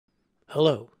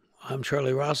Hello, I'm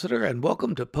Charlie Rossiter, and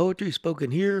welcome to Poetry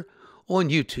Spoken Here on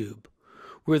YouTube.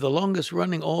 We're the longest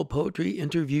running all poetry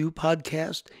interview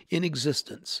podcast in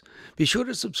existence. Be sure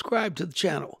to subscribe to the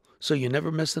channel so you never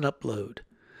miss an upload.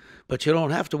 But you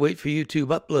don't have to wait for YouTube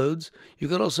uploads. You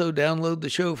can also download the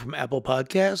show from Apple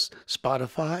Podcasts,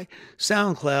 Spotify,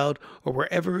 SoundCloud, or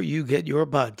wherever you get your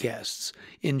podcasts.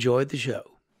 Enjoy the show.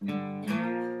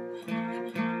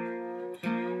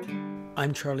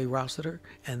 I'm Charlie Rossiter,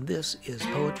 and this is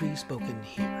Poetry Spoken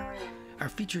Here. Our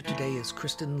feature today is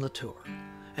Kristin LaTour,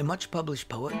 a much-published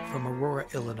poet from Aurora,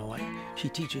 Illinois. She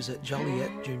teaches at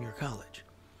Joliet Junior College.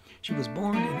 She was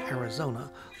born in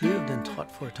Arizona, lived and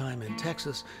taught for a time in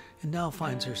Texas, and now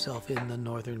finds herself in the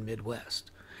northern Midwest.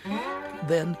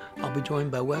 Then I'll be joined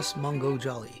by Wess Mongo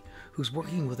Jolley, who's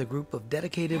working with a group of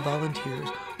dedicated volunteers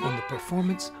on the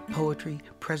Performance Poetry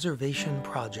Preservation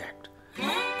Project.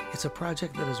 It's a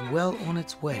project that is well on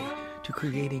its way to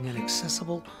creating an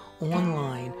accessible,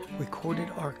 online, recorded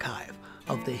archive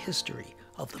of the history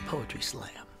of the Poetry Slam.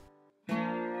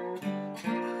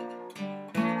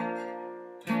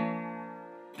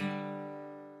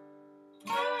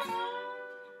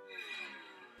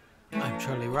 I'm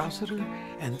Charlie Rossiter,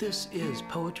 and this is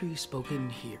Poetry Spoken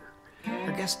Here.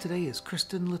 Our guest today is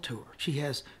Kristin LaTour. She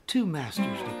has 2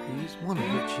 master's degrees, one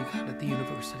of which she got at the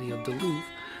University of Duluth,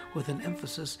 with an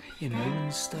emphasis in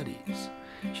women's studies.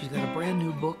 She's got a brand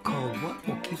new book called What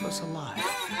Will Keep Us Alive.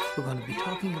 We're going to be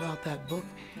talking about that book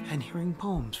and hearing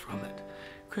poems from it.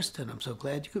 Kristin, I'm so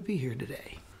glad you could be here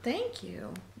today. Thank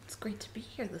you. It's great to be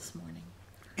here this morning.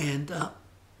 And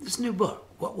this new book,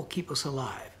 What Will Keep Us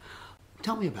Alive,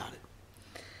 tell me about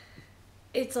it.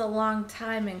 It's a long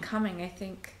time in coming. I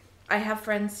think I have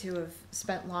friends who have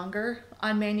spent longer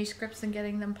on manuscripts and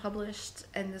getting them published,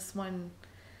 and this one,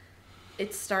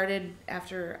 it started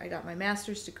after I got my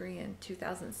master's degree in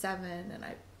 2007, and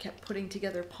I kept putting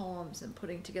together poems and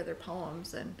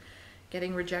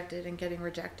getting rejected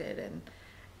and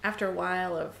after a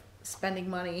while of spending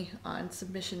money on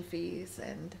submission fees,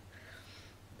 and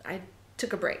I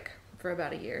took a break for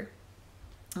about a year,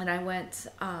 and I went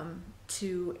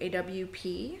to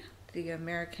AWP, the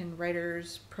American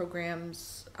Writers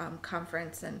Programs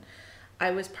Conference, and I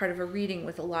was part of a reading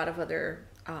with a lot of other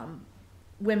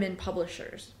women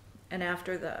publishers. And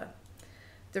after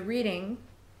the reading,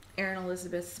 Erin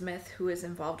Elizabeth Smith, who is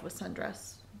involved with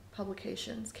Sundress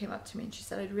Publications, came up to me and she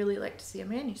said, "I'd really like to see a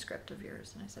manuscript of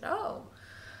yours." And I said, "Oh,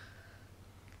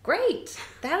 great,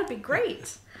 that would be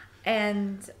great."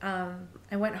 And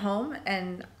I went home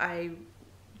and I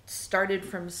started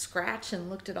from scratch and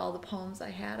looked at all the poems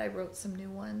I had. I wrote some new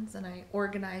ones and I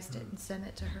organized it and sent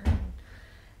it to her,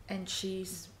 and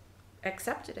she's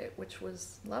accepted it, which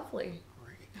was lovely.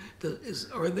 Is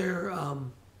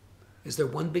there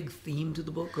one big theme to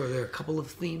the book, or are there a couple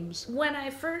of themes? When I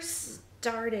first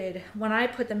started, when I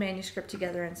put the manuscript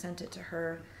together and sent it to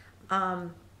her,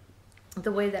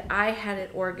 the way that I had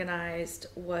it organized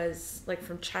was like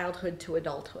from childhood to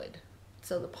adulthood.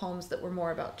 So the poems that were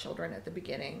more about children at the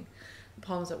beginning, the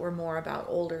poems that were more about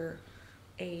older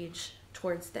age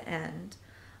towards the end.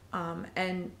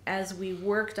 And as we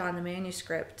worked on the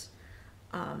manuscript,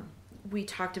 we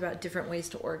talked about different ways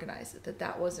to organize it,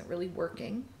 that wasn't really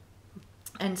working.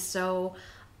 And so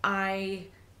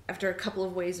after a couple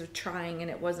of ways of trying and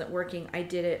it wasn't working, I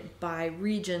did it by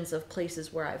regions of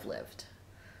places where I've lived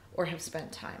or have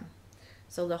spent time.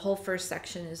 So the whole first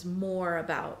section is more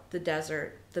about the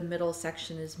desert, the middle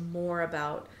section is more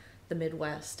about the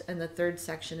Midwest, and the third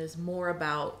section is more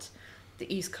about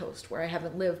the East Coast, where I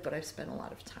haven't lived, but I've spent a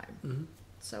lot of time. Mm-hmm.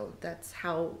 So that's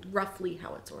roughly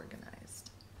how it's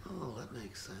organized. Oh, that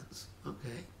makes sense.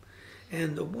 Okay.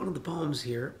 And one of the poems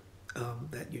here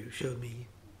that you showed me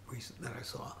that I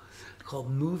saw, called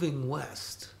Moving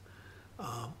West.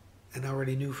 And I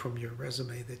already knew from your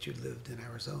resume that you lived in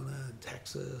Arizona and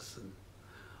Texas and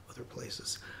other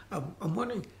places. I'm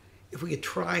wondering if we could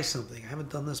try something. I haven't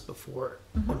done this before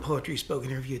on Poetry Spoken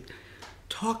Here. If you'd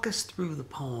talk us through the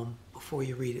poem before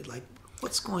you read it, like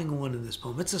what's going on in this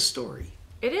poem? It's a story.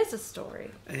 It is a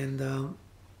story. And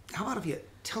how about if you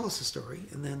tell us a story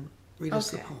and then read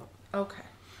us the poem? Okay.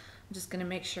 I'm just going to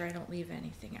make sure I don't leave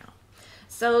anything out.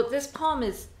 So this poem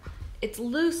it's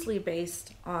loosely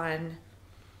based on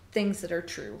things that are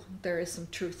true. There is some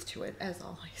truth to it, as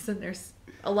always, and there's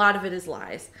a lot of it is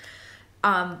lies.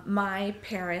 My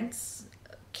parents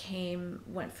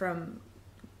went from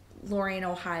Lorain,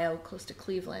 Ohio, close to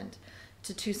Cleveland,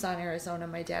 to Tucson, Arizona.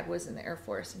 My dad was in the Air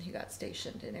Force and he got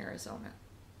stationed in Arizona.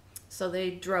 So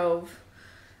they drove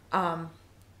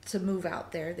to move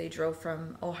out there. They drove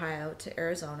from Ohio to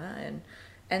Arizona,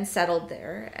 and settled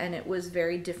there, and it was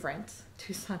very different.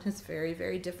 Tucson is very,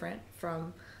 very different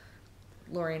from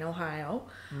Lorain, Ohio.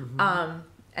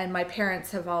 And my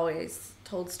parents have always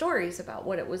told stories about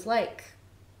what it was like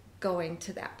going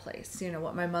to that place. You know,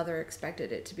 what my mother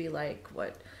expected it to be like,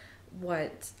 what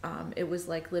it was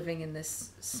like living in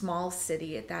this small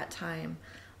city at that time,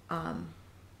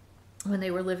 when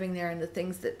they were living there, and the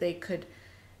things that they could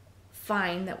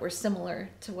find that were similar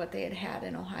to what they had had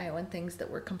in Ohio, and things that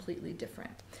were completely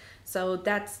different. So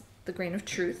that's the grain of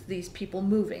truth, these people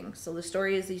moving. So the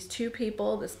story is these two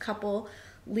people, this couple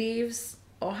leaves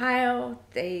Ohio,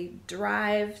 they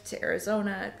drive to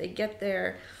Arizona, they get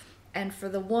there, and for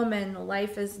the woman,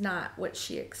 life is not what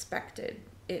she expected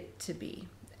it to be,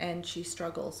 and she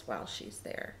struggles while she's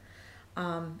there.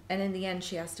 And in the end,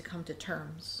 she has to come to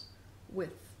terms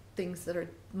with things that are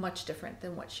much different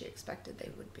than what she expected they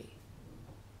would be.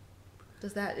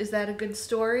 Is that a good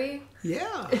story?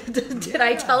 Yeah. Did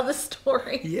I tell the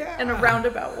story in a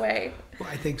roundabout way? Well,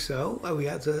 I think so.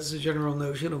 So that's a general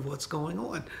notion of what's going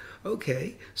on.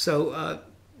 Okay. So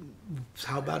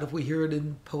how about if we hear it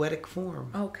in poetic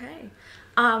form? Okay.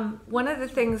 One of the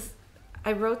things,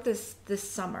 I wrote this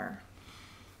summer,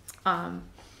 and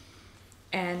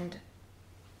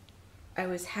I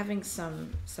was having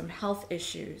some health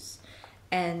issues,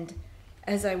 and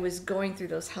as I was going through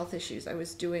those health issues, I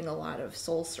was doing a lot of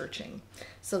soul searching.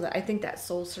 So that I think that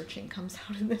soul searching comes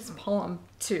out in this poem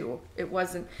too.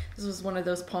 This was one of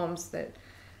those poems that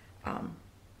I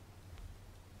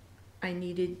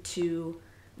needed to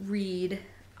read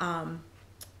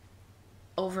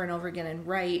over and over again and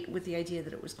write with the idea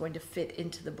that it was going to fit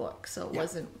into the book. So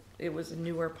it was a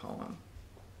newer poem.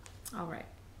 All right.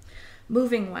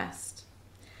 Moving west.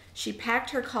 She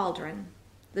packed her cauldron,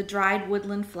 the dried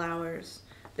woodland flowers,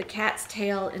 the cat's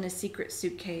tail in a secret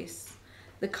suitcase.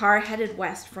 The car headed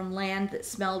west from land that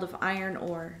smelled of iron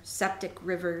ore, septic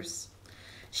rivers.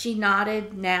 She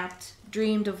nodded, napped,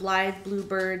 dreamed of lithe blue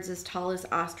birds as tall as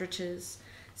ostriches,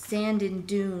 sand in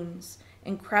dunes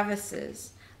and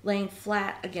crevices laying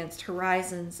flat against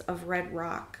horizons of red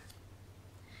rock.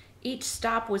 Each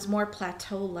stop was more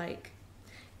plateau-like.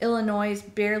 Illinois'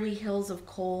 barely hills of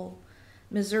coal,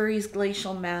 Missouri's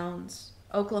glacial mounds,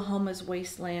 Oklahoma's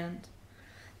wasteland.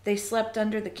 They slept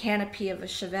under the canopy of a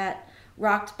Chevette,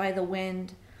 rocked by the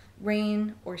wind,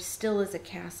 rain or still as a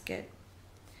casket.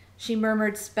 She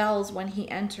murmured spells when he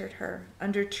entered her,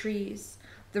 under trees,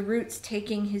 the roots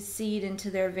taking his seed into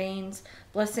their veins,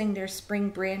 blessing their spring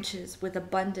branches with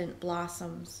abundant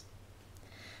blossoms.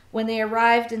 When they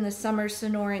arrived in the summer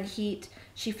Sonoran heat,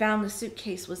 she found the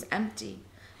suitcase was empty,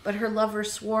 but her lover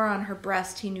swore on her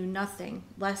breast he knew nothing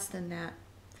less than that.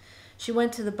 She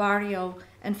went to the barrio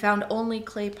and found only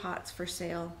clay pots for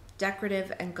sale,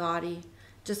 decorative and gaudy,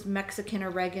 just Mexican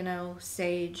oregano,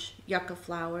 sage, yucca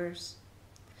flowers.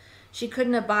 She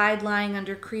couldn't abide lying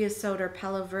under creosote or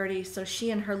Palo Verde, so she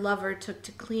and her lover took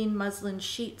to clean muslin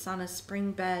sheets on a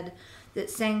spring bed that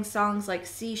sang songs like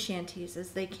sea shanties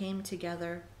as they came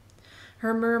together.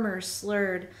 Her murmurs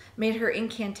slurred, made her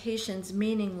incantations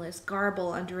meaningless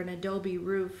garble under an adobe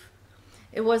roof.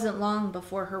 It wasn't long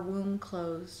before her womb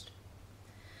closed.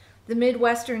 The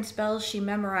Midwestern spells she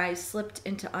memorized slipped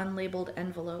into unlabeled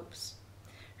envelopes.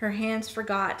 Her hands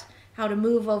forgot how to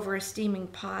move over a steaming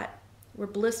pot, were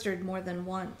blistered more than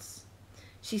once.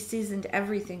 She seasoned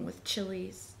everything with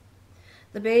chilies.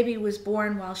 The baby was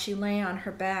born while she lay on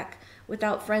her back,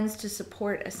 without friends to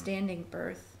support a standing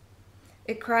birth.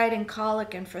 It cried in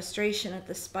colic and frustration at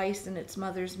the spice in its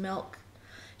mother's milk.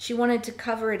 She wanted to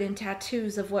cover it in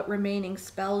tattoos of what remaining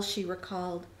spells she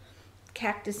recalled.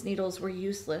 Cactus needles were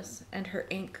useless, and her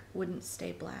ink wouldn't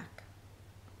stay black.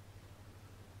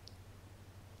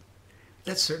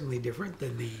 That's certainly different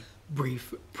than the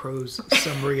brief prose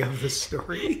summary of the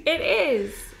story. It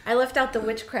is. I left out the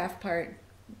witchcraft part.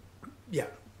 Yeah.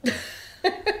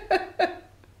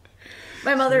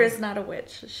 My mother is not a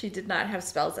witch. She did not have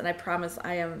spells, and I promise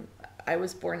I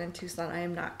was born in Tucson. I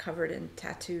am not covered in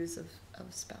tattoos of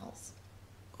spells.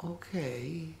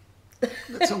 Okay.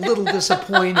 That's a little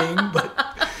disappointing,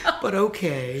 but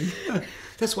okay.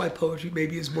 That's why poetry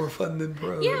maybe is more fun than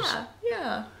prose.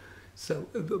 Yeah. So,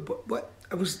 what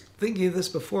I was thinking of this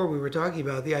before we were talking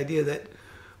about the idea that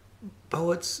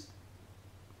poets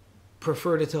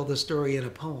prefer to tell the story in a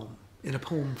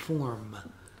poem form.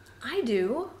 I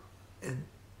do. And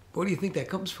where do you think that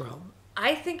comes from?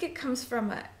 I think it comes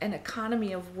from an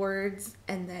economy of words,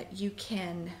 and that you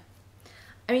can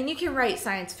write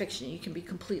science fiction, you can be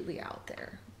completely out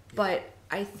there. Yeah. But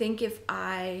I think if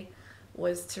I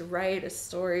was to write a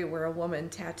story where a woman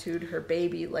tattooed her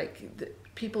baby,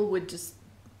 people would just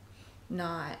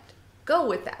not. go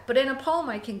with that. But in a poem,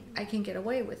 I can get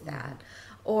away with that,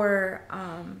 or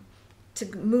to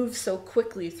move so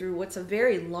quickly through what's a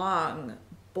very long,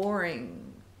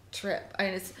 boring trip. I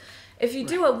mean, if you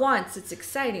do it once, it's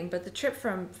exciting, but the trip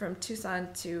from Tucson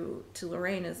to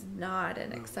Lorraine is not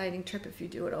an exciting trip if you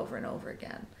do it over and over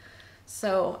again.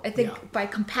 So I think by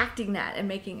compacting that and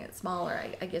making it smaller,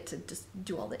 I get to just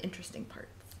do all the interesting parts.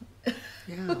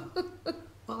 Yeah.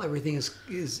 Well, everything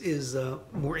is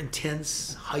more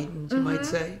intense, heightened, you might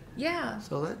say. Yeah.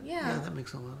 So that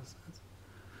makes a lot of sense.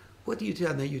 What do you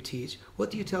tell that you teach?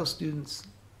 What do you tell students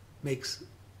makes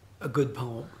a good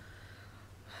poem?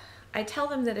 I tell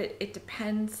them that it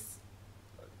depends,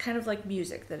 kind of like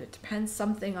music, that it depends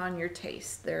something on your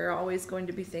taste. There are always going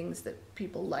to be things that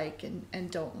people like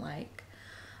and don't like.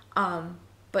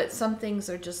 But some things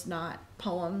are just not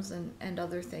poems and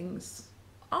other things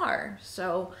are.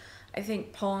 So I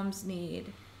think poems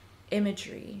need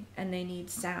imagery, and they need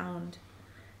sound,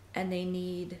 and they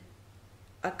need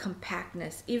a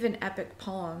compactness. Even epic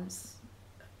poems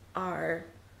are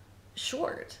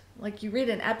short. Like, you read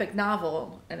an epic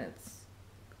novel and it's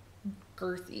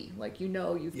girthy, like,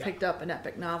 you've picked up an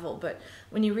epic novel, but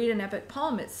when you read an epic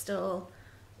poem, it's still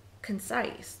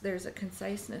concise. There's a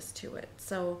conciseness to it.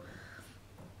 So,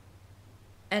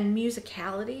 and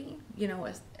musicality,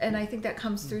 and I think that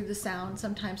comes through the sound.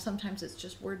 Sometimes it's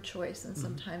just word choice, and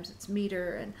sometimes it's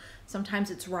meter, and sometimes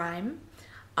it's rhyme.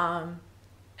 And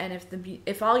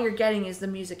if all you're getting is the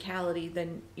musicality,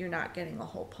 then you're not getting a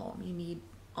whole poem. You need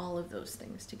all of those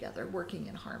things together working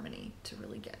in harmony to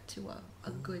really get to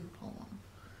a good poem.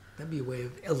 That'd be a way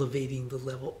of elevating the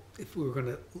level, if we were going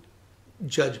to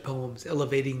judge poems,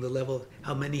 elevating the level of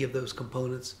how many of those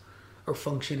components are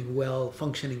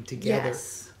functioning together.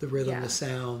 Yes. The rhythm, the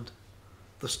sound,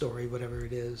 the story, whatever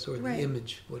it is, or the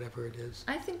image, whatever it is.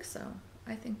 I think so.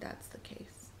 I think that's the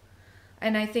case.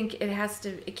 And I think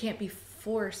it can't be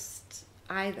forced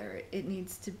either. It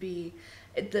needs to be,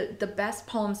 the best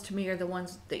poems to me are the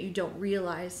ones that you don't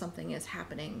realize something is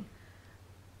happening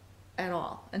at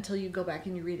all until you go back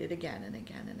and you read it again and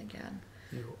again and again.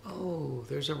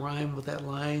 There's a rhyme with that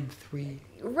line, three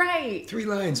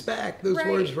lines back, those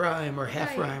words rhyme, or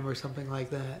half rhyme, or something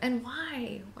like that. And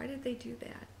why did they do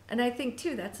that? And I think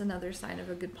too, that's another sign of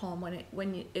a good poem,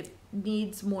 when it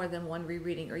needs more than one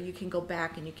rereading, or you can go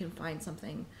back and you can find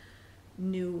something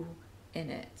new in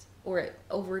it, or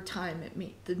over time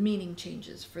the meaning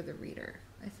changes for the reader.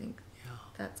 I think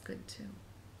that's good too.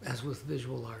 As with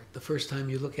visual art, the first time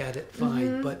you look at it,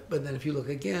 fine, but then if you look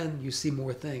again, you see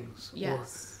more things, or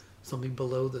something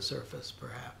below the surface,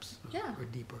 perhaps, or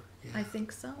deeper. Yeah. I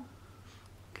think so.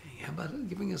 Okay, how about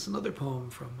giving us another poem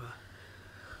from?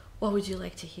 What would you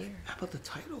like to hear? How about the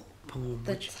title poem,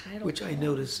 which poem. I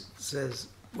notice says,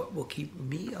 "What will keep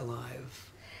me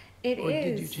alive?" Or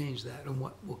did you change that? And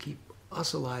what will keep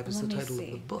us alive is the title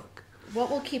of the book. What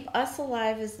will keep us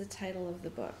alive is the title of the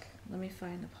book. Let me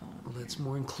find the poem. Well, that's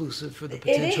more inclusive for the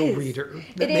potential reader.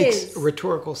 That makes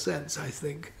rhetorical sense, I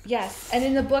think. Yes, and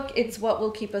in the book, it's What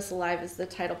Will Keep Us Alive is the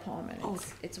title poem, and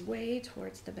it's way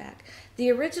towards the back.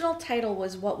 The original title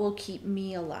was What Will Keep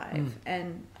Me Alive,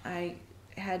 and I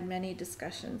had many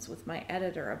discussions with my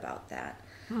editor about that.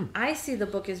 I see the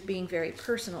book as being very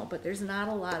personal, but there's not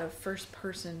a lot of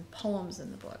first-person poems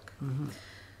in the book.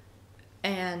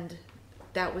 And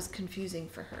that was confusing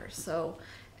for her. So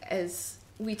as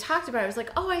we talked about it, I was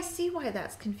like, I see why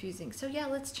that's confusing. So yeah,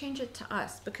 let's change it to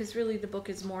us, because really the book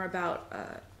is more about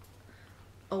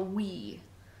a we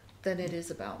than it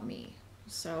is about me.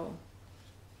 So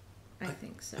I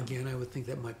think so. Again, I would think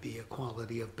that might be a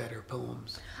quality of better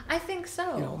poems. I think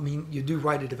so. You do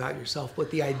write it about yourself,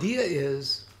 but the idea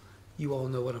is you all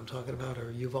know what I'm talking about,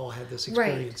 or you've all had this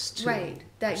experience too. Right,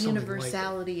 that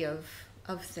universality of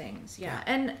things,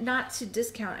 And not to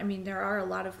discount, there are a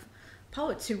lot of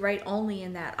poets who write only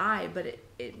in that I, but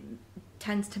it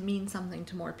tends to mean something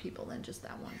to more people than just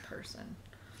that one person.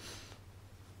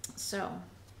 So,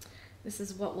 this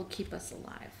is What Will Keep Us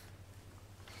Alive.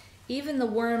 Even the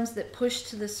worms that push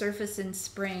to the surface in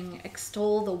spring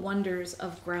extol the wonders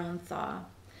of ground thaw,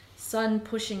 sun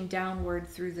pushing downward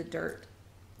through the dirt.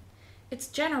 It's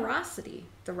generosity,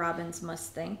 the robins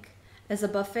must think, as a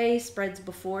buffet spreads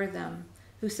before them,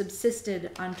 who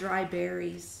subsisted on dry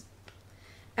berries.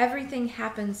 Everything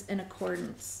happens in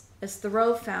accordance, as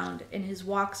Thoreau found in his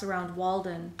walks around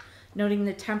Walden, noting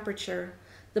the temperature,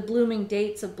 the blooming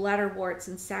dates of bladderworts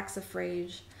and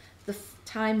saxifrage, the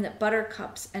time that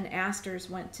buttercups and asters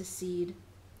went to seed.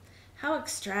 How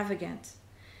extravagant!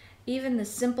 Even the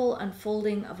simple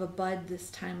unfolding of a bud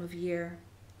this time of year.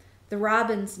 The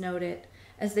robins note it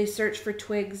as they search for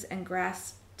twigs and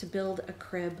grass to build a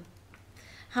crib.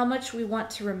 How much we want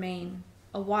to remain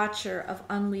a watcher of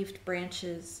unleafed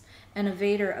branches, an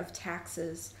evader of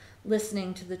taxes,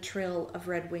 listening to the trill of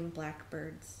red-winged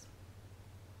blackbirds.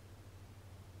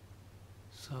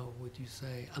 So would you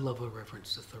say, I love a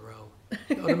reference to Thoreau.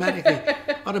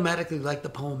 Automatically like the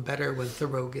poem better when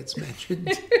Thoreau gets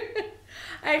mentioned.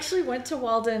 I actually went to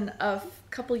Walden a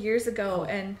couple years ago,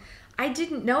 and I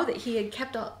didn't know that he had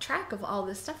kept track of all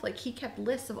this stuff. Like, he kept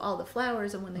lists of all the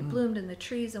flowers and when they bloomed in the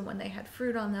trees and when they had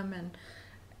fruit on them, and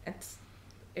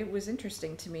it was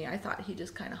interesting to me. I thought he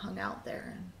just kind of hung out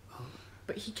there,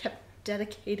 but he kept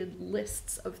dedicated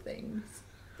lists of things.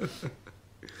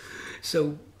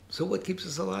 So what keeps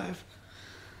us alive?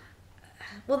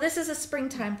 Well, this is a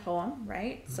springtime poem,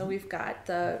 right? So we've got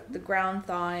the ground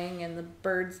thawing and the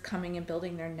birds coming and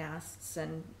building their nests,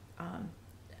 and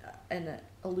an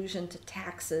allusion to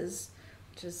taxes,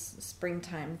 which is a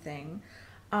springtime thing.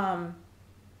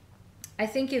 I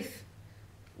think if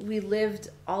we lived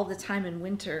all the time in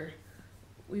winter,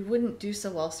 we wouldn't do so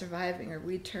well surviving, or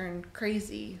we'd turn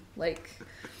crazy, like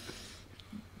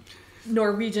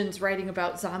Norwegians writing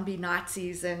about zombie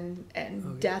Nazis and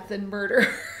death and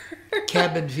murder.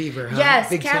 Cabin fever, huh? Yes,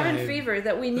 Big cabin time. fever,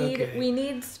 that we need. Okay. We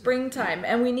need springtime,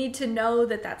 and we need to know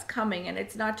that that's coming, and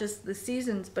it's not just the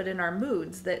seasons, but in our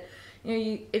moods. That,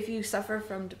 if you suffer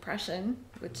from depression,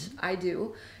 which I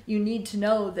do, you need to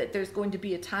know that there's going to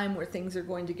be a time where things are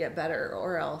going to get better,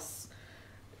 or else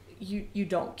you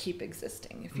don't keep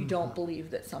existing if you don't believe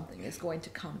that something is going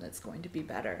to come that's going to be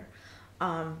better.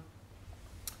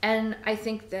 And I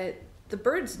think that the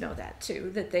birds know that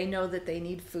too, that they know that they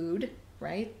need food,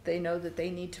 right? They know that they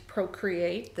need to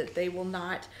procreate, that they will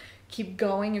not keep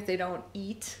going if they don't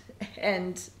eat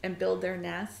and build their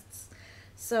nests.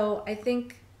 So I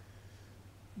think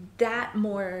that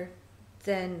more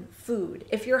than food.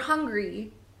 If you're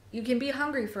hungry, you can be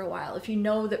hungry for a while if you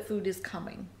know that food is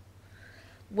coming.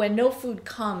 When no food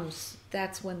comes,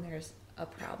 that's when there's a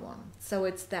problem. So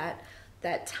it's that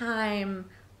time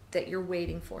that you're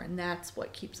waiting for, and that's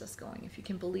what keeps us going. If you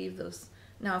can believe those.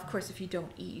 Now, of course, if you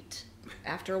don't eat,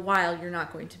 after a while, you're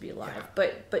not going to be alive.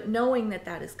 Yeah. But knowing that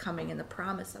that is coming and the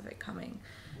promise of it coming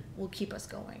will keep us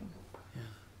going. Yeah.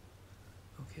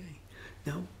 Okay.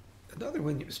 Now, another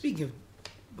one, speaking of,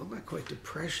 well, not quite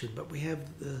depression, but we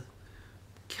have the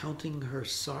counting her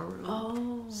sorrows.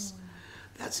 Oh.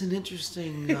 That's an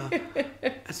interesting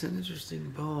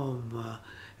poem.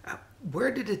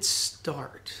 Where did it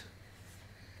start?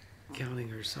 Counting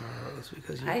her sorrows,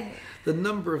 because the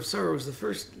number of sorrows, the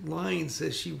first line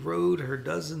says she rode her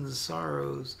dozen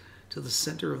sorrows to the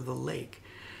center of the lake.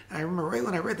 And I remember right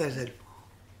when I read that, I said,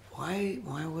 why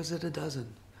was it a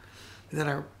dozen? And then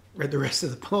I read the rest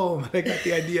of the poem, and I got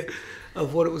the idea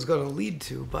of what it was going to lead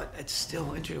to, but it's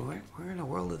still interesting. Where in the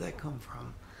world did that come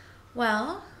from?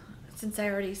 Well, since I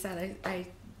already said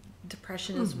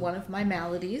depression is one of my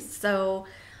maladies, so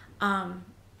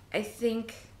I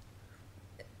think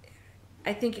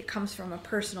it comes from a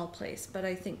personal place, but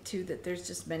I think too that there's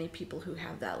just many people who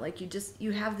have that. Like,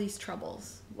 you have these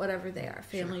troubles, whatever they are,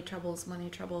 family troubles, money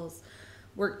troubles,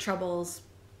 work troubles,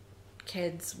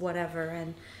 kids, whatever,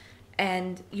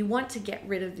 and you want to get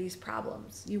rid of these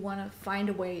problems. You want to find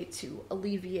a way to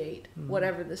alleviate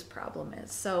whatever this problem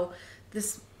is. So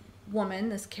this woman,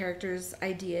 this character's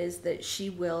idea is that she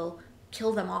will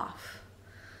kill them off,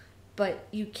 but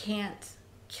you can't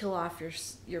kill off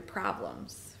your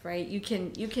problems, right? You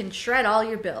can shred all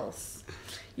your bills,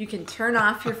 you can turn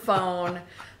off your phone,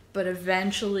 but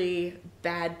eventually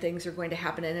bad things are going to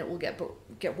happen, and it will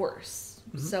get worse.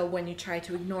 So when you try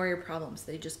to ignore your problems,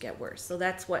 they just get worse. So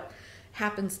that's what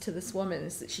happens to this woman,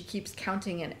 is that she keeps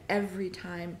counting, and every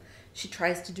time she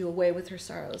tries to do away with her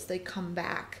sorrows, they come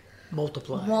back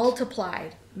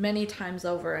multiplied many times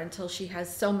over, until she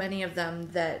has so many of them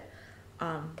that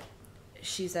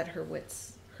she's at her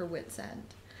wits end.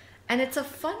 And it's a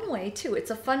fun way too.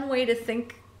 It's a fun way to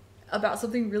think about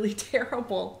something really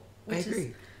terrible. I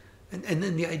agree. And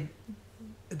then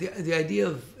the idea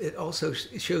of it also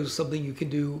shows something you can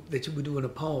do that you would do in a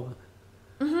poem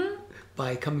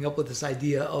by coming up with this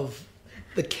idea of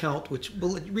the count, which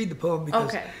we'll read the poem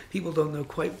because people don't know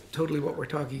quite totally what we're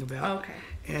talking about. Okay.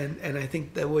 And I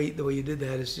think the way you did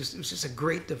that is it was just a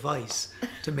great device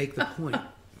to make the point.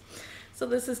 So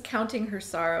this is counting her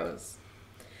sorrows.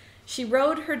 She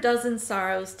rode her dozen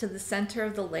sorrows to the center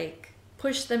of the lake,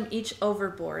 pushed them each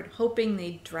overboard, hoping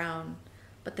they'd drown.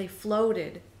 But they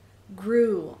floated,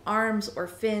 grew arms or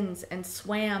fins, and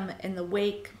swam in the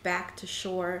wake back to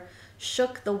shore,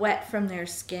 shook the wet from their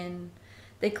skin.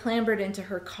 They clambered into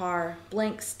her car,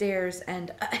 blank stares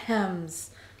and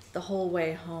ahems the whole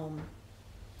way home.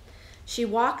 She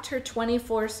walked her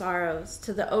 24 sorrows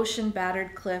to the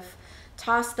ocean-battered cliff,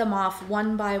 tossed them off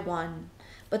one by one,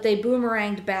 but they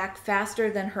boomeranged back faster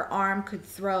than her arm could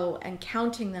throw, and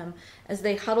counting them as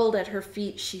they huddled at her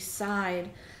feet, she sighed,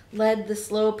 led the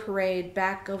slow parade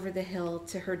back over the hill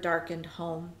to her darkened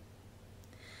home.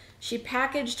 She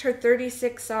packaged her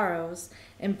 36 sorrows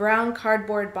in brown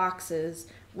cardboard boxes,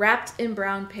 wrapped in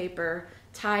brown paper,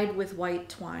 tied with white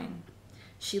twine.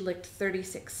 She licked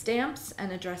 36 stamps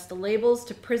and addressed the labels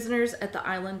to prisoners at the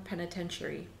island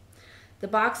penitentiary. The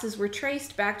boxes were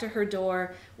traced back to her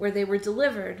door, where they were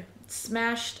delivered,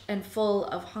 smashed and full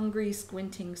of hungry,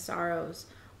 squinting sorrows,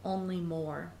 only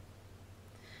more.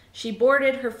 She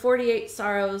boarded her 48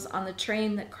 sorrows on the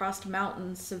train that crossed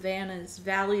mountains, savannas,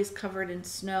 valleys covered in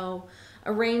snow,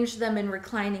 arranged them in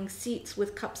reclining seats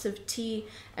with cups of tea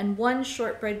and one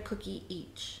shortbread cookie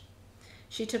each.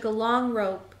 She took a long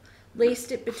rope,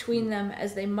 laced it between them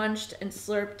as they munched and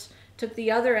slurped, took the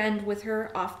other end with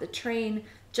her off the train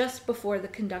just before the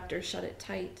conductor shut it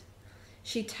tight.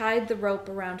 She tied the rope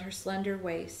around her slender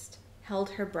waist,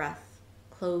 held her breath,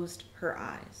 closed her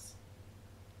eyes.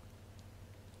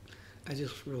 I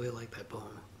just really like that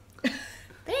poem.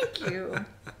 Thank you.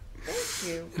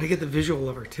 Thank you. And I get the visual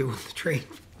of her too on the train.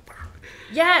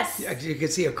 Yes. Yeah, you can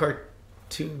see a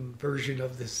cartoon version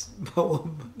of this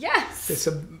poem. Yes. That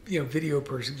some video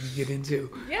person can get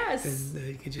into. Yes. And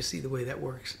you can just see the way that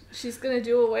works. She's going to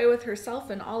do away with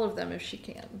herself and all of them if she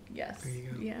can. Yes. There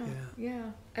you go.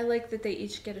 Yeah. I like that they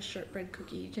each get a shortbread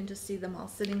cookie. You can just see them all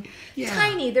sitting Yeah.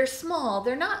 tiny. They're small.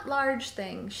 They're not large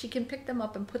things. She can pick them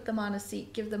up and put them on a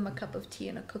seat, give them a cup of tea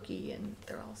and a cookie, and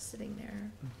they're all sitting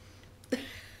there.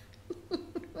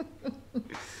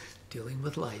 Dealing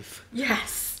with life.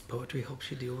 Yes. Poetry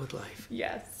helps you deal with life.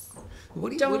 Yes.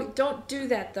 Don't do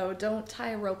that though. Don't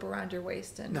tie a rope around your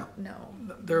waist and no.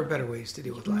 There are better ways to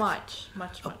deal with life.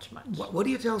 Much. What do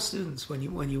you tell students when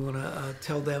you want to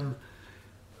tell them,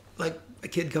 like a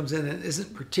kid comes in and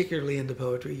isn't particularly into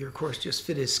poetry? Your course just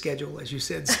fit his schedule, as you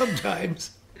said.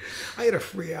 Sometimes I had a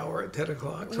free hour at 10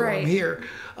 o'clock, so I'm here.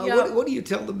 Yep. What do you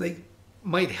tell them they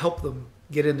might help them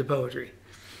get into poetry?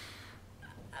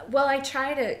 Well, I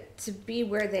try to be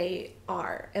where they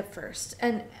are at first.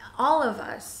 And all of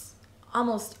us,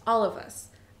 almost all of us,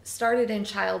 started in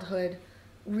childhood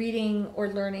reading or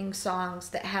learning songs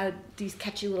that had these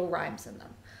catchy little rhymes in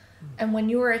them. And when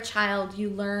you were a child,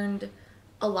 you learned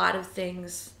a lot of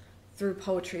things through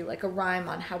poetry, like a rhyme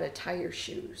on how to tie your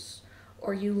shoes.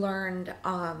 Or you learned,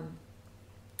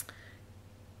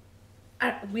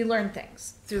 we learned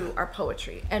things through our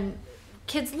poetry. And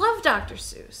kids love Dr.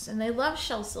 Seuss, and they love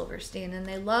Shel Silverstein, and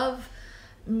they love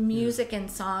music and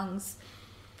songs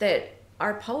that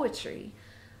are poetry.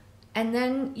 And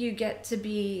then you get to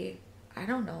be, I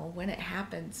don't know when it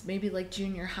happens, maybe like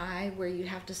junior high, where you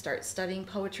have to start studying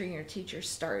poetry and your teachers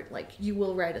start, like, you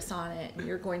will write a sonnet and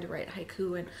you're going to write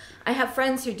haiku. And I have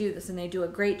friends who do this and they do a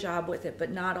great job with it,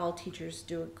 but not all teachers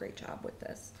do a great job with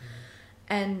this.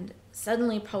 And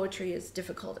suddenly poetry is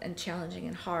difficult and challenging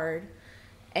and hard.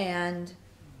 And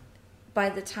by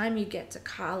the time you get to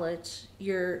college,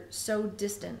 you're so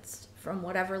distanced from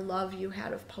whatever love you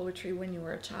had of poetry when you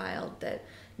were a child that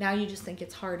now you just think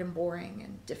it's hard and boring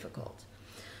and difficult.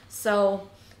 So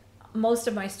most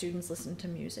of my students listen to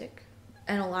music,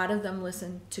 and a lot of them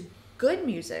listen to good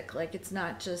music. Like, it's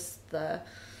not just the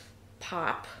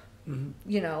pop,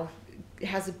 it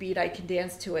has a beat, I can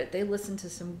dance to it. They listen to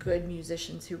some good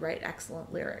musicians who write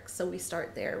excellent lyrics. So we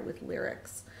start there with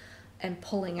lyrics and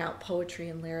pulling out poetry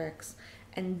and lyrics.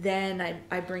 And then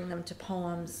I bring them to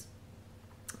poems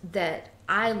that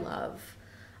I love,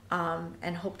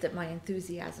 and hope that my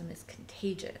enthusiasm is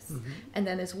contagious. And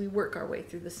then as we work our way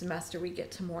through the semester, we get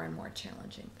to more and more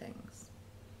challenging things.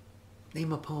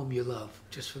 Name a poem you love,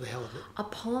 just for the hell of it. A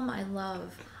poem I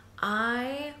love,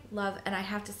 and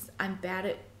I'm bad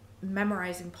at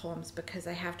memorizing poems because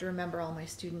I have to remember all my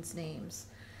students' names.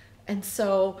 And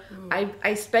so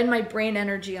I spend my brain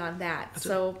energy on that.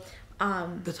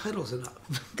 The title's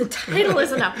enough. The title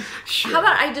is enough. Sure. How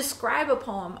about I describe a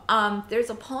poem? There's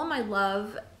a poem I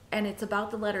love, and it's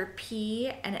about the letter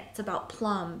P, and it's about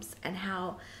plums, and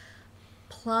how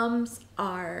plums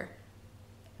are,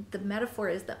 the metaphor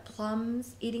is that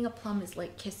eating a plum is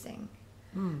like kissing,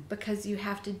 because you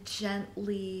have to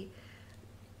gently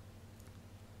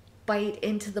bite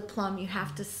into the plum. You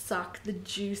have to suck the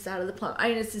juice out of the plum. I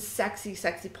mean, it's a sexy,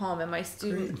 sexy poem, and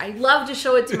I love to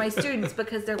show it to my students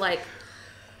because they're like,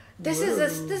 this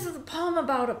is a poem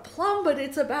about a plum, but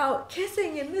it's about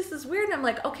kissing, and this is weird. And I'm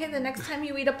like, okay, the next time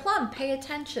you eat a plum, pay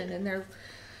attention. And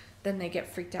then they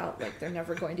get freaked out like they're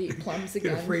never going to eat plums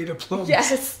again. Get afraid of plums.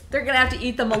 Yes, they're going to have to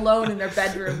eat them alone in their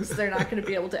bedrooms. They're not going to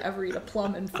be able to ever eat a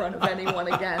plum in front of anyone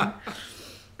again.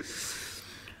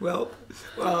 Well,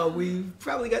 we've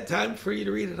probably got time for you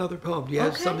to read another poem. Do you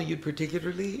have something you'd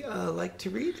particularly like to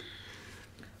read?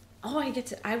 Oh,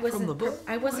 I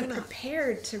wasn't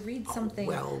prepared to read something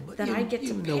that I get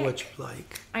to pick. You know what you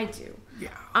like. I do.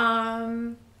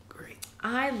 Yeah. Great.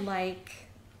 I like,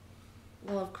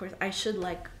 well, of course, I should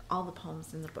like all the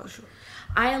poems in the book. Sure.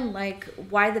 I like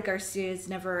Why the Garcias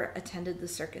Never Attended the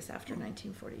Circus After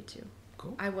 1942.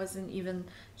 Cool. I wasn't even,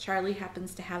 Charlie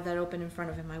happens to have that open in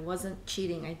front of him. I wasn't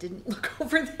cheating. I didn't look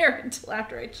over there until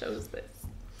after I chose this.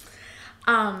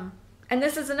 And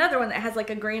this is another one that has like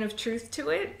a grain of truth to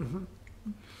it,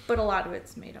 but a lot of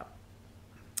it's made up.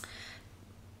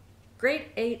 Great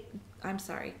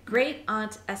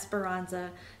Aunt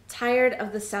Esperanza, tired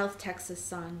of the South Texas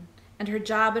sun and her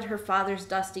job at her father's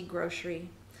dusty grocery,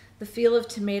 the field of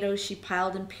tomatoes she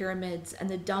piled in pyramids and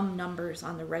the dumb numbers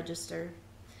on the register.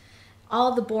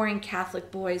 All the boring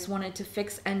Catholic boys wanted to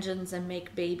fix engines and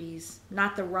make babies,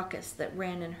 not the ruckus that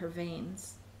ran in her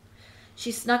veins.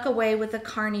 She snuck away with a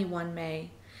carny one May,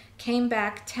 came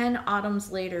back 10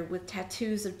 autumns later with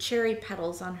tattoos of cherry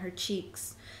petals on her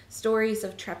cheeks, stories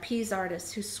of trapeze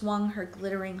artists who swung her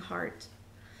glittering heart.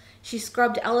 She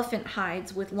scrubbed elephant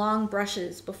hides with long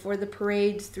brushes before the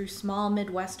parades through small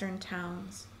Midwestern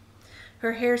towns,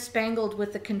 her hair spangled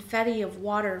with the confetti of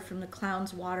water from the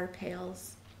clowns' water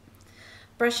pails.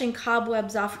 Brushing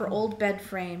cobwebs off her old bed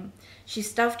frame, she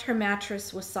stuffed her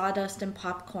mattress with sawdust and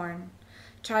popcorn,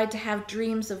 tried to have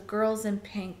dreams of girls in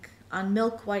pink on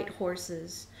milk-white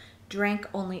horses, drank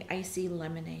only icy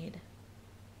lemonade.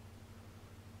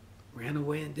 Ran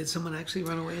away, and did someone actually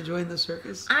run away and join the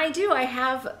circus? I do. I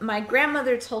have, my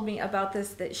grandmother told me about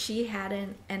this, that she had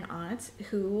an aunt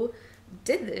who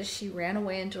did this. She ran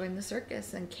away and joined the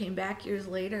circus and came back years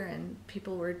later, and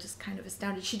people were just kind of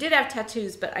astounded. She did have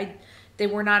tattoos, but they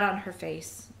were not on her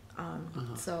face.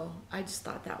 So I just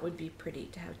thought that would be pretty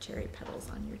to have cherry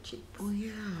petals on your cheeks. Oh,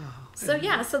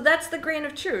 yeah. So that's the grain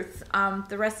of truth.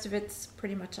 The rest of it's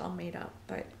pretty much all made up,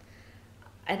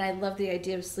 and I love the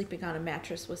idea of sleeping on a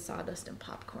mattress with sawdust and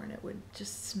popcorn. It would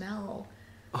just smell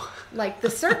like the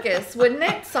circus, wouldn't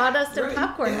it? Sawdust and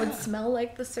popcorn would smell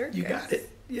like the circus. You got it.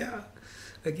 Yeah.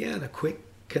 Again, a quick,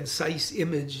 concise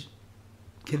image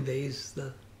conveys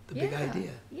the big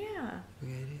idea. Yeah.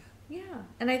 Big idea. Yeah,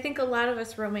 and I think a lot of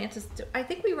us we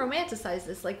romanticize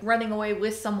this, like running away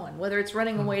with someone, whether it's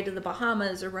running away to the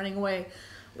Bahamas or running away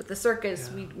with the circus.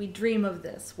 Yeah. We dream of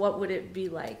this. What would it be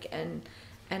like? And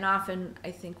often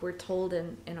I think we're told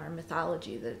in our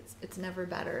mythology that it's never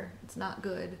better. It's not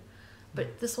good.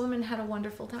 But this woman had a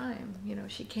wonderful time. You know,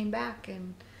 she came back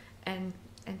and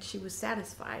she was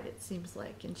satisfied, it seems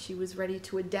like, and she was ready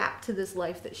to adapt to this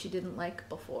life that she didn't like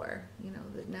before. You know,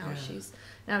 that now she's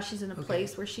in a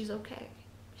place where she's okay.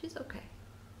 She's okay.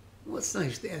 Well, it's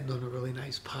nice to end on a really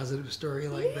nice, positive story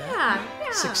like that.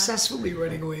 Yeah. Successfully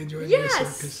running away and joining the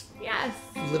circus. Yes.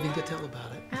 Living to tell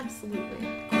about it. Absolutely.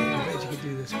 I'm glad you could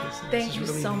do this, Kristin. Thank you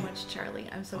so much, Charlie.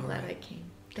 I'm so glad I came.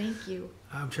 Thank you.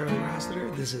 I'm Charlie Rossiter.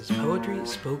 This is Poetry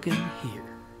Spoken Here.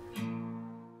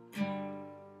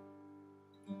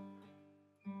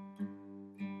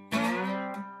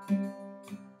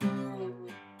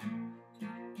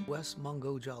 Wess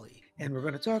Mongo Jolley, and we're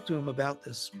going to talk to him about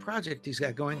this project he's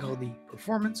got going called the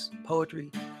Performance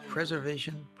Poetry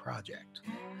Preservation Project.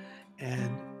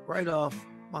 And right off,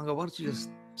 Mongo, why don't you just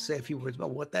say a few words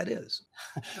about what that is?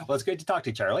 Well, it's great to talk to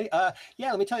you, Charlie.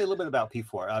 Let me tell you a little bit about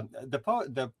P4.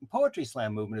 The Poetry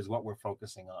Slam movement is what we're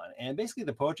focusing on. And basically,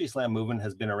 the Poetry Slam movement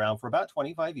has been around for about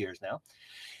 25 years now.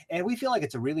 And we feel like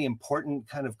it's a really important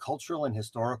kind of cultural and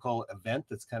historical event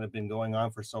that's kind of been going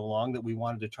on for so long that we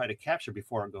wanted to try to capture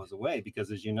before it goes away.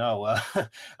 Because as you know,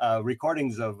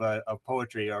 recordings of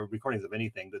poetry or recordings of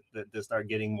anything that start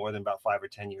getting more than about 5 or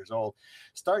 10 years old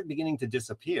start beginning to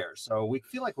disappear. So we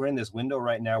feel like we're in this window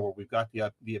right now where we've got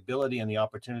the ability and the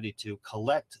opportunity to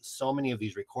collect so many of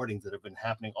these recordings that have been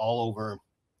happening all over,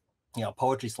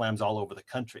 poetry slams all over the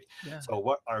country. Yeah. So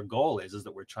what our goal is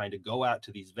that we're trying to go out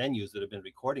to these venues that have been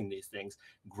recording these things,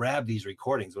 grab these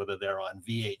recordings, whether they're on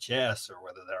VHS or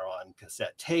whether they're on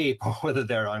cassette tape or whether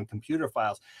they're on computer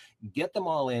files, get them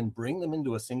all in, bring them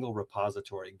into a single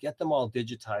repository, get them all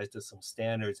digitized to some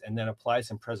standards, and then apply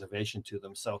some preservation to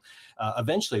them. So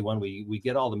eventually, when we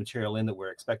get all the material in that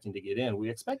we're expecting to get in, we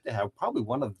expect to have probably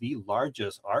one of the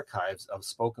largest archives of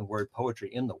spoken word poetry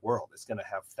in the world. It's going to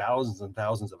have thousands and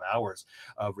thousands of hours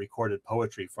of recorded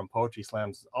poetry from poetry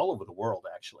slams all over the world,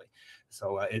 actually.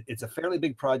 So it's a fairly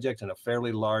big project and a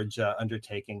fairly large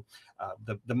undertaking.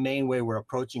 The main way we're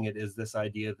approaching it is this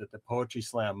idea that the Poetry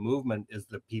Slam movement is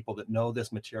the people that know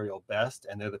this material best,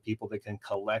 and they're the people that can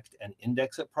collect and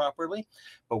index it properly.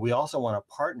 But we also want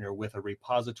to partner with a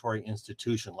repository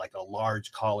institution like a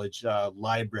large college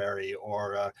library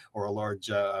or a large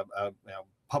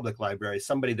public library,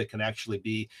 somebody that can actually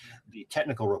be the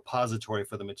technical repository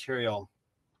for the material,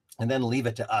 and then leave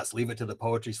it to us, leave it to the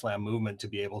Poetry Slam movement to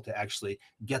be able to actually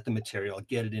get the material,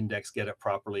 get it indexed, get it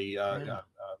properly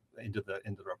into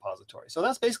the repository. So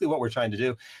that's basically what we're trying to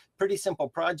do. Pretty simple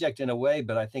project in a way,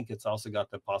 but I think it's also got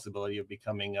the possibility of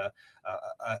becoming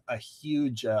a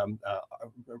huge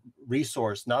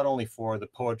resource, not only for the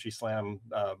Poetry Slam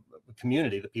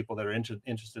community, the people that are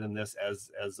interested in this as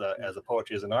a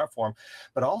poetry as an art form,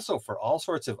 but also for all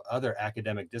sorts of other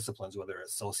academic disciplines, whether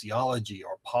it's sociology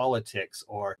or politics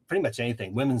or pretty much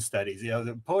anything, women's studies.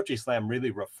 The Poetry Slam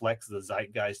really reflects the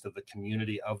zeitgeist of the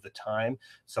community of the time.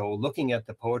 So looking at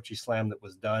the Poetry Slam that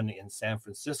was done in San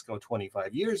Francisco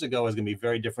 25 years ago is going to be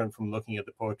very different from looking at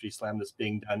the Poetry Slam that's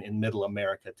being done in Middle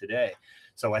America today.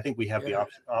 So I think we have the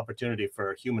opportunity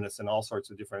for humanists in all sorts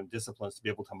of different disciplines to be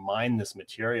able to mine this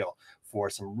material for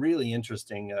some really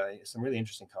interesting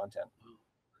content.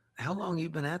 How long have you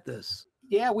been at this?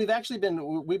 Yeah, we've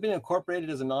been incorporated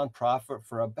as a nonprofit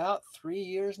for about 3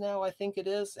 years now, I think it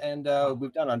is, and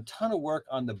we've done a ton of work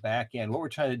on the back end. What we're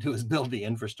trying to do is build the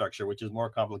infrastructure, which is more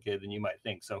complicated than you might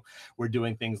think. So we're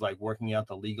doing things like working out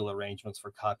the legal arrangements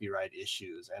for copyright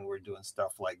issues, and we're doing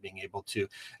stuff like being able to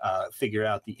figure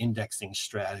out the indexing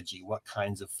strategy, what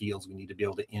kinds of fields we need to be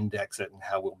able to index it, and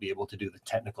how we'll be able to do the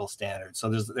technical standards. So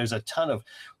there's a ton of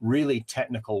really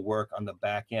technical work on the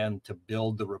back end to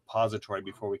build the repository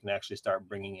before we can actually start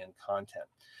bringing in content.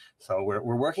 So we're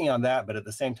working on that, but at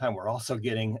the same time, we're also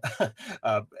getting,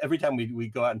 every time we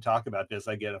go out and talk about this,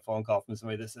 I get a phone call from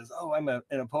somebody that says, oh, I'm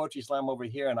in a Poetry Slam over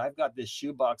here, and I've got this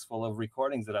shoebox full of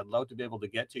recordings that I'd love to be able to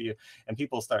get to you. And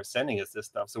people start sending us this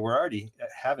stuff. So we're already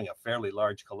having a fairly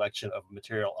large collection of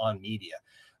material on media.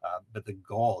 But the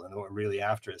goal and what we're really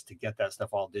after is to get that stuff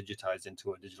all digitized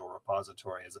into a digital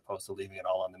repository as opposed to leaving it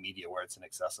all on the media where it's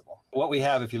inaccessible. What we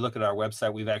have, if you look at our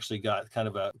website, we've actually got kind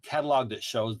of a catalog that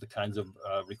shows the kinds of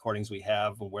recordings we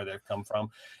have and where they've come from.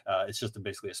 It's just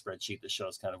basically a spreadsheet that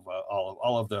shows kind of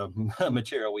all of the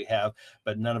material we have,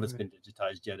 but none of it's been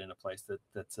digitized yet in a place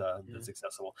that's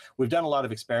accessible. We've done a lot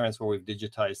of experiments where we've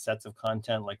digitized sets of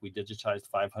content, like we digitized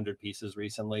 500 pieces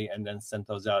recently and then sent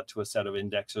those out to a set of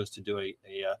indexers to do a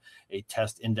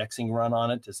test indexing run on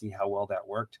it to see how well that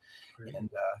worked. Great. And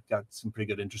got some pretty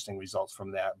good, interesting results from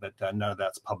that, but none of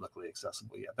that's publicly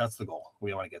accessible yet. That's the goal.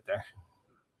 We want to get there.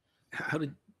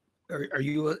 Are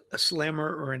you a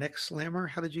slammer or an ex-slammer?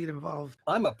 How did you get involved?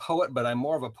 I'm a poet, but I'm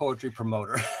more of a poetry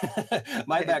promoter.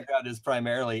 My background is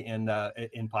primarily in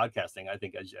podcasting, I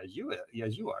think, as you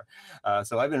are.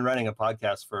 So I've been running a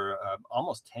podcast for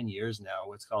almost 10 years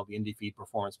now. It's called the Indie Feed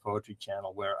Performance Poetry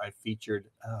Channel, where I featured,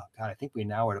 I think we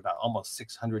now are at about almost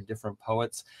 600 different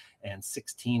poets and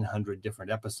 1,600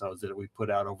 different episodes that we put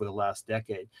out over the last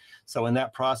decade. So in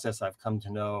that process, I've come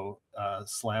to know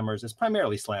slammers. It's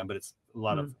primarily slam, but it's a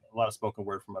lot of spoken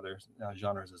word from other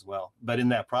genres as well. But in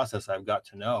that process, I've got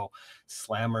to know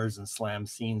slammers and slam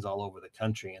scenes all over the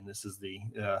country, and this is the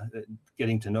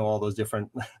getting to know all those different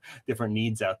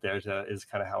needs out there is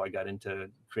kind of how I got into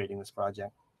creating this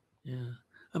project. Yeah,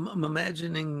 I'm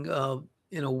imagining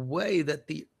in a way that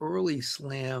the early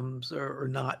slams are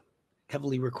not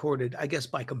heavily recorded. I guess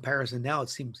by comparison, now it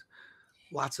seems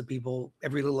lots of people,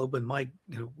 every little open mic,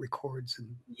 records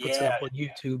and puts it up on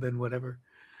YouTube and whatever.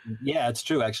 Yeah, it's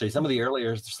true. Actually, some of the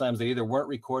earlier slams, they either weren't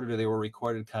recorded or they were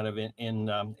recorded kind of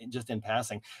in just in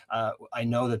passing. I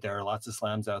know that there are lots of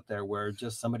slams out there where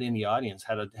just somebody in the audience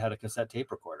had a cassette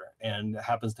tape recorder and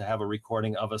happens to have a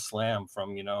recording of a slam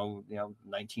from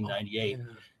 1998,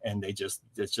 and it's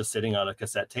just sitting on a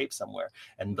cassette tape somewhere.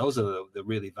 And those are the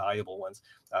really valuable ones.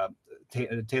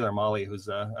 Taylor Molly, who's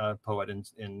a poet in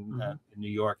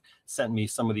New York, sent me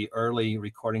some of the early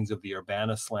recordings of the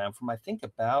Urbana Slam from I think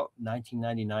about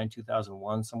 1999.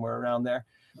 2001, somewhere around there.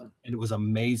 And it was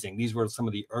amazing. These were some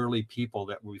of the early people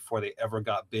that before they ever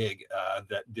got big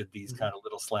that did these kind of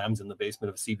little slams in the basement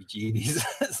of CBGBs.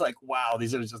 It's like, wow,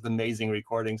 these are just amazing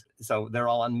recordings. So they're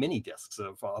all on mini discs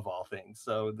of all things.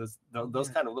 So those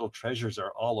kind of little treasures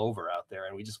are all over out there,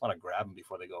 and we just want to grab them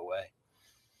before they go away.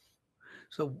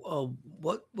 So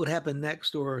what would happen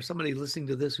next, or somebody listening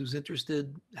to this who's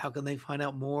interested, how can they find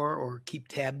out more or keep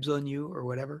tabs on you or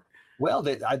whatever? Well,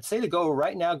 I'd say to go over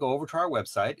to our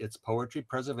website. It's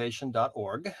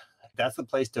poetrypreservation.org. that's the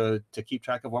place to keep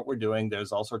track of what we're doing.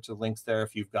 There's all sorts of links there.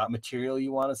 If you've got material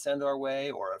you want to send our way,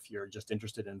 or if you're just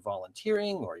interested in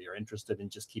volunteering, or you're interested in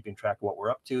just keeping track of what we're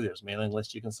up to, there's a mailing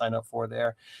list you can sign up for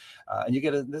there. And you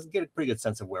get a pretty good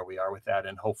sense of where we are with that.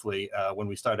 And hopefully when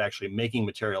we start actually making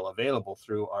material available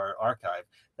through our archive,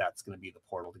 that's going to be the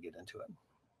portal to get into it.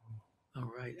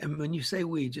 All right. And when you say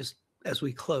we, just as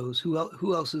we close, who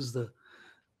else is the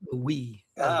we?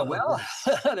 Well,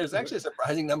 there's actually a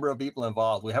surprising number of people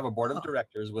involved. We have a board of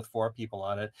directors with 4 people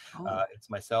on it.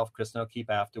 It's myself, Kristin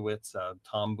O'Keefe-Aftowitz,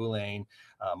 Tom Boulain,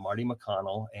 Marty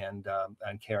McConnell, and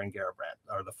Karen Garabrandt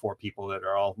are the 4 people that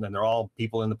are all, and they're all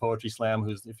people in the Poetry Slam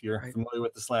who's, if you're familiar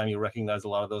with the Slam, you'll recognize a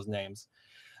lot of those names.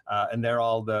 And they're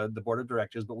all the board of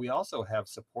directors, but we also have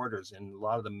supporters in a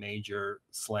lot of the major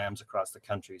slams across the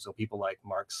country. So people like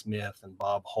Mark Smith and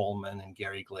Bob Holman and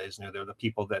Gary Glazner, they're the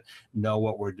people that know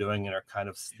what we're doing and are kind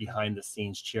of behind the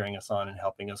scenes cheering us on and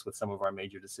helping us with some of our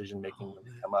major decision making when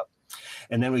we come up.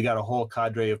 And then we got a whole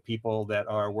cadre of people that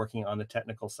are working on the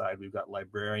technical side. We've got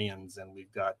librarians, and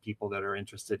we've got people that are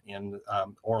interested in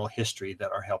oral history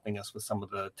that are helping us with some of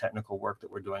the technical work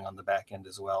that we're doing on the back end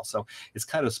as well. So it's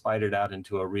kind of spidered out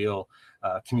into a real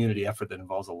community effort that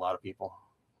involves a lot of people.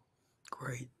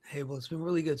 Great. Hey, well, it's been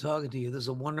really good talking to you. This is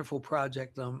a wonderful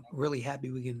project. I'm really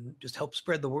happy we can just help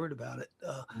spread the word about it.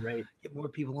 Great. Get more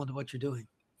people into what you're doing.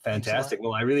 Fantastic.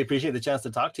 Well, I really appreciate the chance to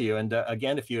talk to you. And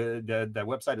again, if you, the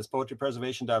website is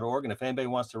poetrypreservation.org. And if anybody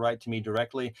wants to write to me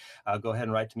directly, go ahead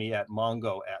and write to me at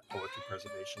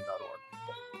mongo@poetrypreservation.org.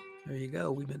 There you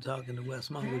go. We've been talking to Wess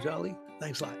Mongo Jolley.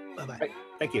 Thanks a lot. Bye-bye. Right.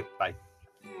 Thank you. Bye.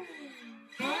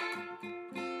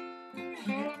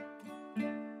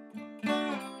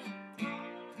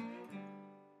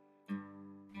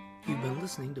 You've been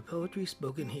listening to Poetry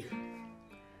Spoken Here.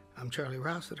 I'm Charlie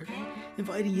Rossiter,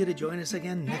 inviting you to join us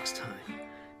again next time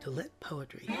to let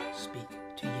poetry speak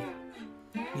to you.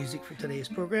 Music for today's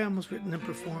program was written and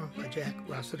performed by Jack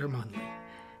Rossiter Munley.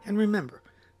 And remember,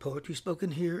 Poetry Spoken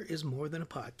Here is more than a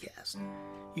podcast.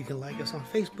 You can like us on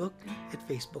Facebook at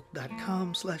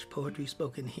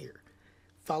facebook.com/poetryspokenhere.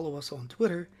 Follow us on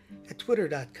Twitter at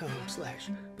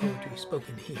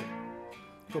twitter.com/poetryspokenhere.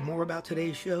 For more about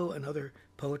today's show and other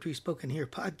Poetry Spoken Here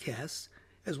podcasts,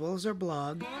 as well as our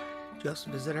blog, just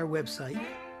visit our website,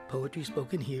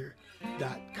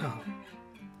 poetryspokenhere.com.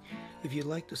 If you'd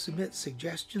like to submit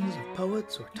suggestions of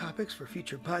poets or topics for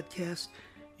future podcasts,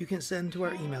 you can send to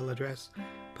our email address,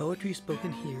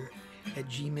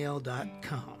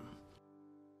 poetryspokenhere@gmail.com.